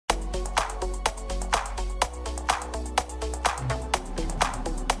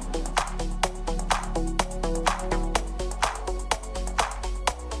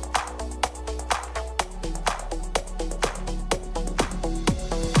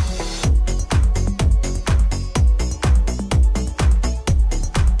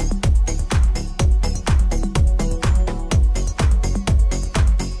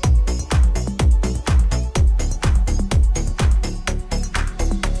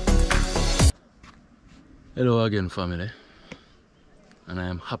Hello again, family, and I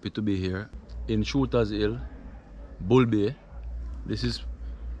am happy to be here in Shooters Hill, Bull Bay. This is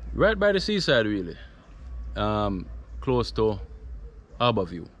right by the seaside, really, close to Harbour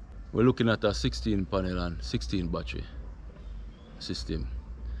View. We're looking at a 16 panel and 16 battery system.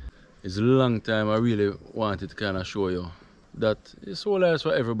 It's a long time I really wanted to kind of show you that solar is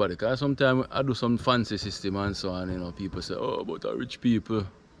for everybody, because sometimes I do some fancy system and so on, you know, people say, oh, but rich people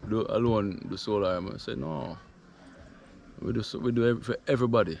alone do solar. I say, no, we do it for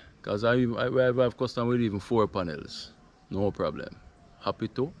everybody, because I have customers with even 4 panels, no problem, happy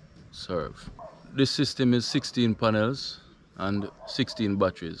to serve. This system is 16 panels and 16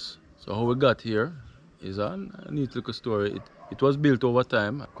 batteries. So how we got here is a neat little story. It was built over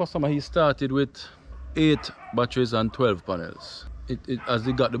time. Customer, he started with 8 batteries and 12 panels. As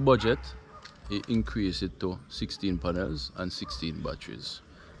he got the budget, he increased it to 16 panels and 16 batteries.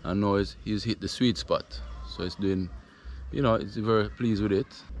 And now he's hit the sweet spot. So it's doing, you know, it's very pleased with it.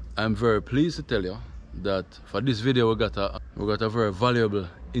 I'm very pleased to tell you that for this video we got a very valuable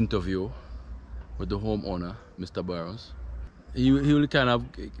interview with the homeowner, Mr. Barrows. He will kind of,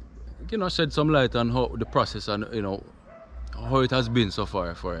 you know, shed some light on how the process and, you know, how it has been so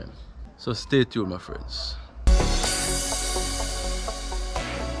far for him. So stay tuned, my friends.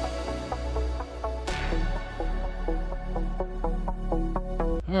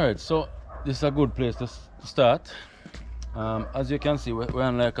 Alright, so this is a good place to start. As you can see, we're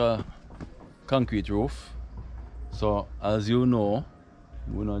on like a concrete roof. So as you know,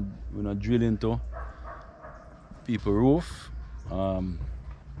 we're not drilling to people's roof.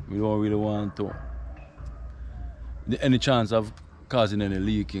 We don't really want to any chance of causing any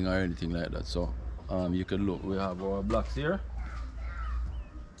leaking or anything like that. So you can look, we have our blocks here,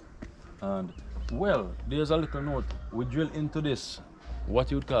 and well, there's a little note. We drill into this,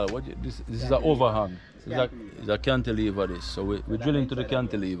 what you would call, this is an overhang. It's a cantilever, this. So we drill into the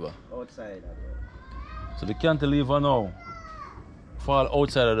cantilever. Outside. So the cantilever now fall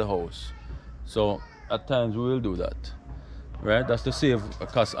outside of the house. So at times we will do that. Right? That's to save a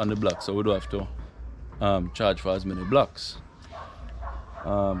cost on the block, so we don't have to charge for as many blocks.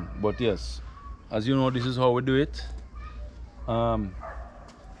 But yes, as you know, this is how we do it. Homeowner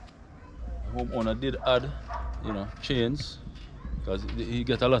did add, you know, chains, because he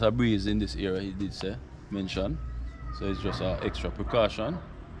get a lot of breeze in this area, he did mention. So it's just an extra precaution.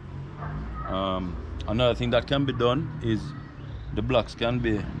 Another thing that can be done is the blocks can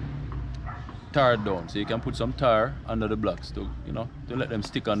be tarred down, so you can put some tar under the blocks to, you know, to let them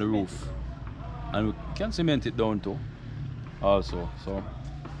stick on the roof, and we can cement it down too also. So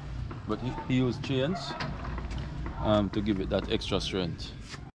but he used chains to give it that extra strength.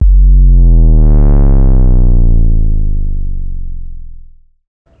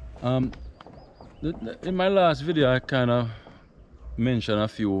 In my last video I kind of mentioned a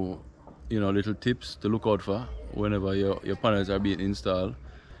few, you know, little tips to look out for whenever your panels are being installed.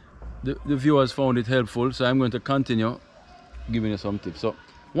 The viewers found it helpful, so I'm going to continue giving you some tips. So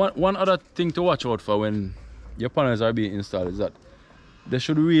one other thing to watch out for when your panels are being installed is that they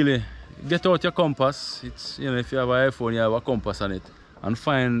should really get out your compass. It's, you know, if you have an iPhone, you have a compass on it, and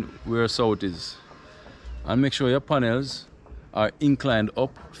find where south is, and make sure your panels are inclined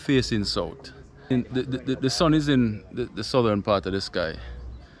up facing south. The sun is in the southern part of the sky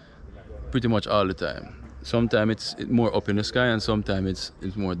pretty much all the time. Sometimes it's more up in the sky, and sometimes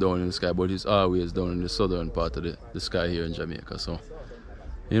it's more down in the sky, but it's always down in the southern part of the sky here in Jamaica. So,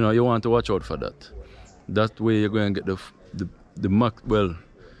 you know, you want to watch out for that. That way you're going to get well,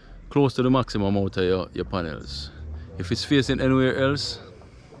 close to the maximum out of your panels. If it's facing anywhere else,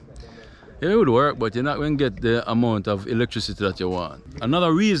 it would work, but you're not going to get the amount of electricity that you want.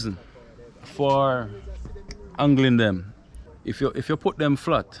 Another reason for angling them, if you put them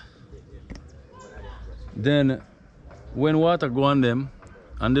flat, then when water go on them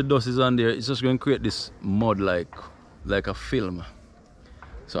and the dust is on there, it's just going to create this mud like a film.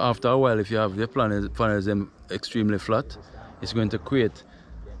 So after a while, if you have the panels them extremely flat, it's going to create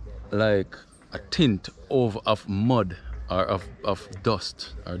like a tint of mud or of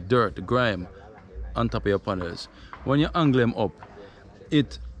dust or dirt, grime on top of your panels. When you angle them up,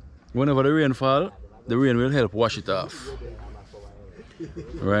 whenever the rain fall, the rain will help wash it off,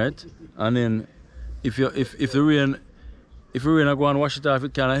 right? And then if the rain go and wash it off,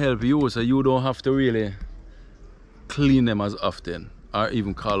 it kind of help you, so you don't have to really clean them as often, or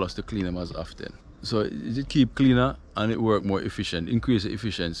even call us to clean them as often. So it keep cleaner and it work more efficient, increase the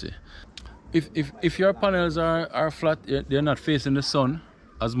efficiency. If your panels are flat, they're not facing the sun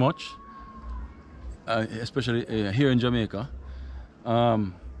as much, especially here in Jamaica.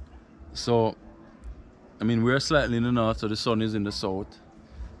 So I mean, we're slightly in the north, so the sun is in the south.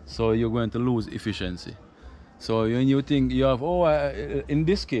 So you're going to lose efficiency. So when you think you have, in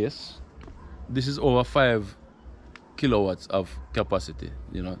this case, this is over 5 kilowatts of capacity,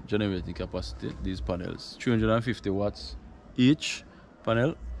 you know, generating capacity, these panels. 350 watts each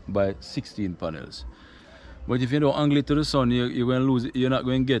panel by 16 panels. But if you don't angle it to the sun, you're going to lose it. You're not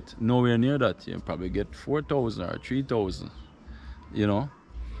going to get nowhere near that. You probably get 4,000 or 3,000, you know.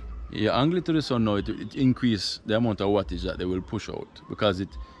 You angle it to the sun now, it increase the amount of wattage that they will push out, because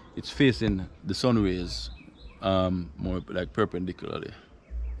it's facing the sun rays more like perpendicularly,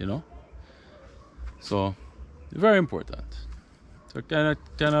 you know. So very important. So kind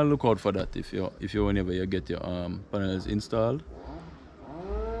of look out for that if you whenever you get your panels installed,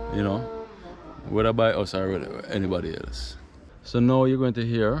 you know, whether by us or anybody else. So now you're going to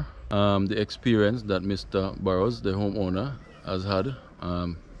hear the experience that Mr. Burrows, the homeowner, has had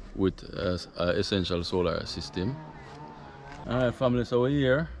with Essential Solar System. Alright family, so we're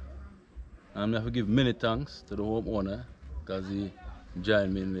here. I have to give many thanks to the homeowner because he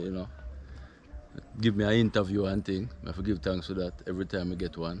joined me in, you know, give me an interview and thing. I have to give thanks for that every time we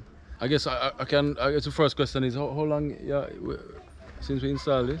get one. I guess I guess the first question is how long since we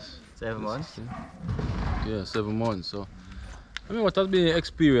installed this? 7 months. Yeah, 7 months. So I mean, what has been your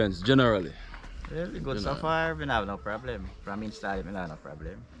experience generally? Well, good so far, we don't have no problem. From installing, we don't have no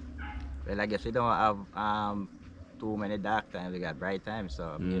problem. Well, I guess we don't have too many dark times, we got bright times,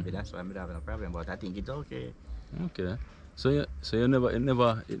 so maybe that's why we don't have no problem, but I think it's okay. Okay. So you it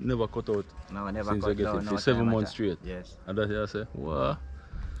never cut out? No, I never since cut you get down. it No 7 months straight? Yes. And that you say, wow.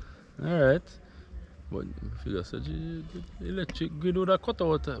 Alright. But figure said the electric grid would have cut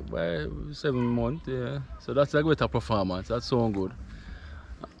out by 7 months, yeah. So that's a greater performance, that's so good.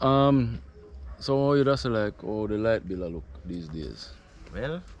 So you just like, oh, the light bill look these days?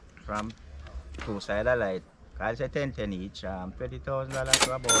 Well, from two side of light, I say 10 each, $20,000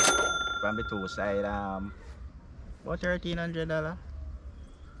 to about, from the two side, about $1,300.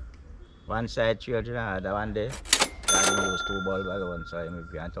 One side $300, the one day, I use 2 bulbs alone, so it may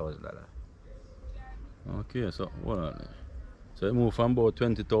be $1,000. Okay, so hold on. So it moved from about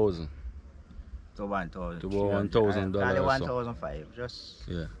 20,000 to 1,000. to about $1,000. Only 1,500, just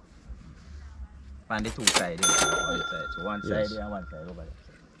yeah. on the two sides. So one side here and one side over there.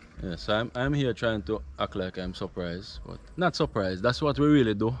 Yeah, so I'm here trying to act like I'm surprised, but not surprised. That's what we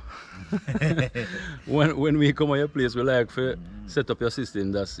really do. when we come to your place, we like to set up your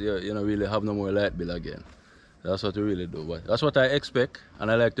system that's, you know, really have no more light bill again. That's what we really do. But that's what I expect, and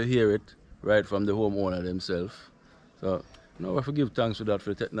I like to hear it right from the homeowner themselves. So, you know, we have to give thanks for that,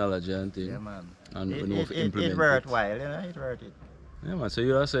 for the technology and things. Yeah, man. And it's worthwhile, you know, it's worth it. Yeah, man. So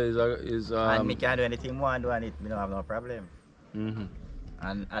you say is and me can do anything more and do on it, we don't have no problem. Mm-hmm.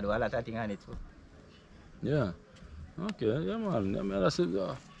 And I do a lot of things on it too. Yeah. Okay, yeah, man. I mean, that's it.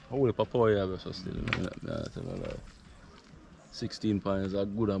 Whole power you have still. 16 pounds is a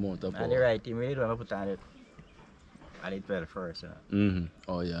good amount of power. And the right thing we do, I put on it at the 12 first.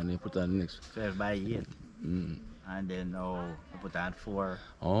 Oh, yeah, and you put on the next 12 by 8. And then now we put on 4.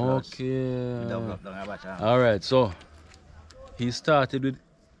 Okay. Plus, alright, so he started with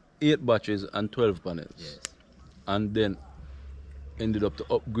 8 batteries and 12 panels. Yes. And then ended up to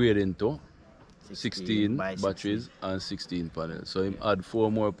upgrade into 16 batteries and 16 panels. So he add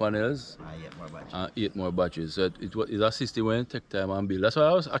 4 more panels and 8 more batteries. So it's a system when take time and build. That's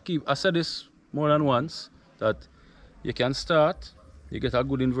why I said this more than once, that you can start, you get a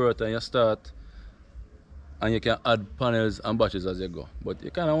good inverter and you start, and you can add panels and batteries as you go. But you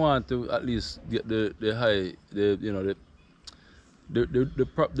kind of want to at least get the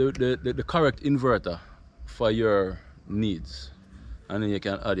correct inverter for your needs. And then you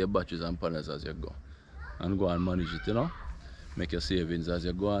can add your batteries and panels as you go. And go and manage it, you know. Make your savings as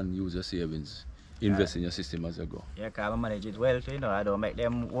you go and use your savings. Invest in your system as you go. Yeah, because I manage it well, so, you know, I don't make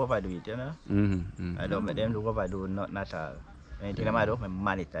them overdo it, you know. I don't make them overdo nothing at all. Anything I do, I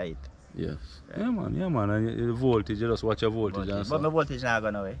monitor it. Yes. Yeah, man. And the voltage, you just watch your voltage and But stuff. my voltage not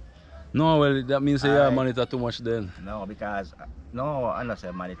going away. No, well, that means you monitor too much then. No, because I'm not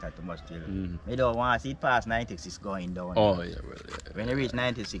saying monitor too much still. I don't want to see it past 96 going down. Oh, yeah, well, yeah. When you reach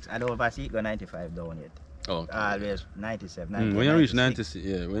 96, I don't want to see it go 95 down yet. Okay. Always 97, 98, when you reach 96. 96,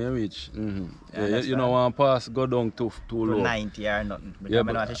 yeah, when you reach, Yeah, don't want to pass, go down too low. 90 or nothing, because Yeah, I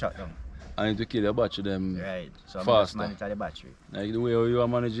don't want to shut down. I need to kill your battery them Right, so I faster. monitor the battery. Like the way you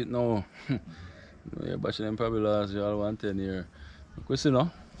manage it now, your battery them probably last you all 110 years. We see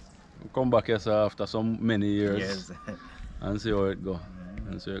now, come back here after some many years. Yes. And see how it go.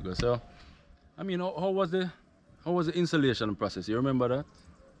 And see how it go. So, I mean, how was the installation process? You remember that?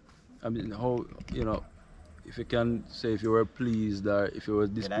 I mean, how, you know, if you can say if you were pleased or if you were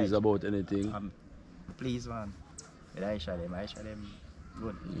displeased about anything. Please, man. I show them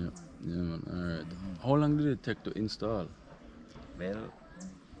good. Yeah, yeah, man. Alright. How long did it take to install? Well,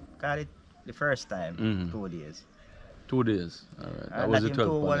 call it the first time, 2 days. 2 days. Alright. That was Not the even 2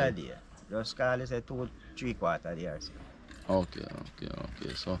 12 whole a panel. day. Just call it say 2, 3/4 years. Okay.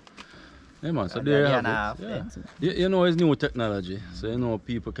 So, yeah, man. So there you have it. Yeah. You know, it's new technology. So, you know,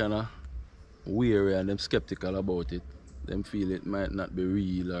 people kind of wary and them skeptical about it. Them feel it might not be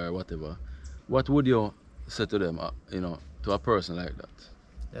real or whatever. What would you say to them, you know, to a person like that?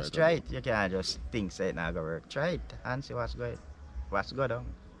 Just try it. You can't just think say it not gonna work. Try it and see what's going on.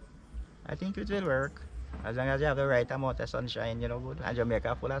 I think it will work. As long as you have the right amount of sunshine, you know, good. And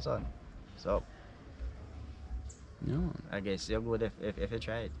Jamaica full of sun. So, Yeah. I guess you're good if you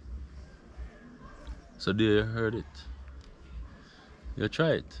try it. So there you heard it. You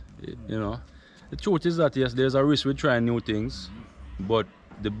try it. You know. The truth is that yes, there's a risk with trying new things, but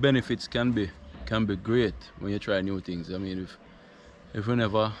the benefits can be great when you try new things. I mean, if we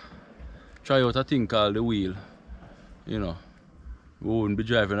never try out a thing called the wheel, you know, we wouldn't be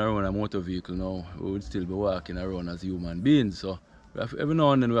driving around a motor vehicle now. We would still be walking around as human beings. So every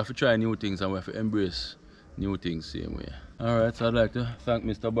now and then we have to try new things and we have to embrace new things same way. Alright, so I'd like to thank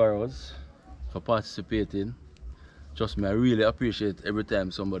Mr. Barrows for participating. Trust me, I really appreciate every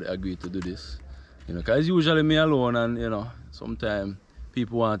time somebody agrees to do this. You know, because it's usually me alone and, you know, sometimes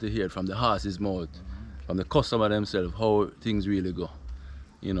people want to hear it from the horse's mouth, from the customer themselves, how things really go,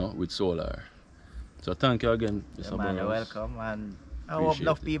 you know, with solar. So thank you again, Mr. Man, you're Barrows. welcome. And I hope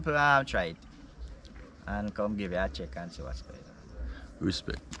enough people try it. And come give you a check and see what's going on.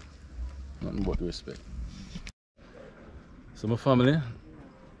 Respect. Nothing but respect. So my family,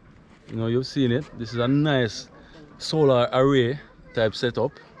 you know, you've seen it. This is a nice solar array type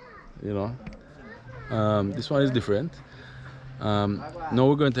setup, you know. This one is different. Now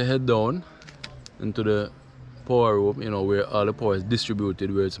we're going to head down into the power room, you know, where all the power is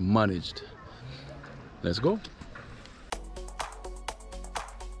distributed, where it's managed. Let's go.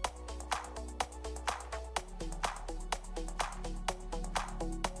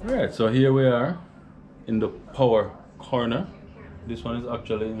 Alright, so here we are in the power corner. This one is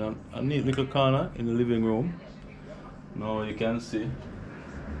actually in a neat little corner in the living room. Now you can see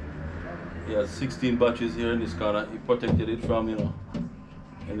he has 16 batteries here in this corner. He protected it from, you know,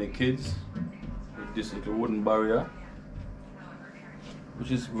 any kids with this little wooden barrier,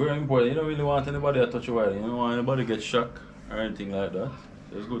 which is very important. You don't really want anybody to touch your wire. You don't want anybody to get shocked or anything like that.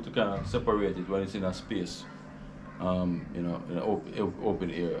 So it's good to kind of separate it when it's in a space, you know, in an open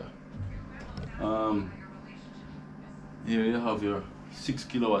area. Here you have your 6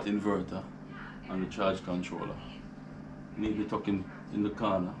 kilowatt inverter and the charge controller. Neatly tucked in the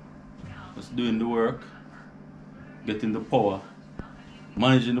corner. Just doing the work, getting the power,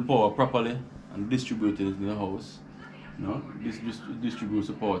 managing the power properly and distributing it in the house. You know, this distributes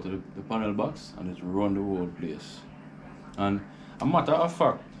the power to the panel box and it runs the whole place. And a matter of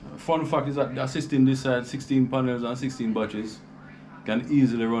fact, fun fact is that the system this side, 16 panels and 16 batteries, can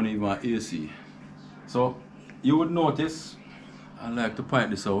easily run even AC. So you would notice, I like to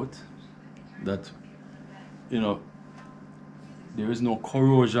point this out, that, you know, there is no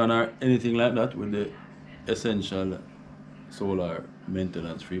corrosion or anything like that with the essential solar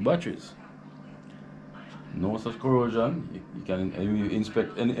maintenance free batteries. No such corrosion. You can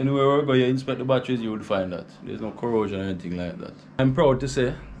inspect anywhere you go, you inspect the batteries, you would find that there's no corrosion or anything like that. I'm proud to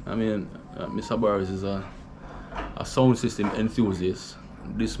say, I mean, Mr. Barrows is a sound system enthusiast.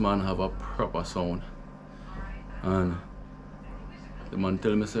 This man have a proper sound, and the man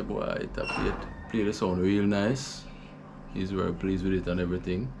tell me, say, boy, it play the sound real nice. He's very pleased with it and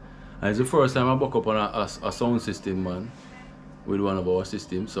everything. And it's the first time I buck up on a sound system, man, with one of our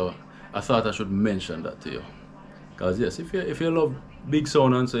systems. So I thought I should mention that to you. Because yes, if you love big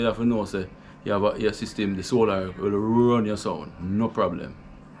sound, and so you have to know, say, you have your system, the solar will run your sound, no problem.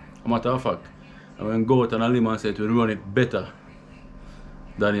 A matter of fact, I will go out on a limb and say it will run it better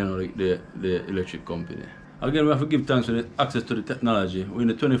than, you know, the electric company. Again, we have to give thanks for the access to the technology. We're in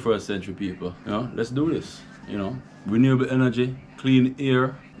the 21st century, people. You know, let's do this. You know, renewable energy, clean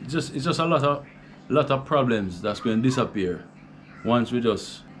air. It's just a lot of problems that's going to disappear once we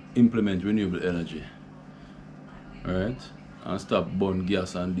just implement renewable energy. Alright? And stop burning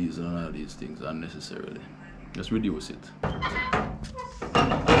gas and diesel and all these things unnecessarily. Just reduce it.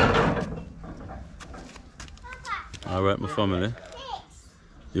 Alright, my family.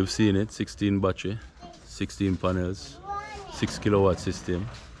 You've seen it, 16 battery, 16 panels, 6 kilowatt system.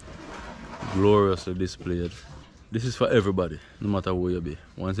 Gloriously displayed. This is for everybody, no matter where you be.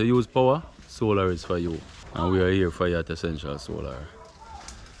 Once you use power, solar is for you. And we are here for you at Essential Solar.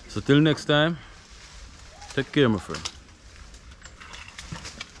 So till next time, take care, my friend.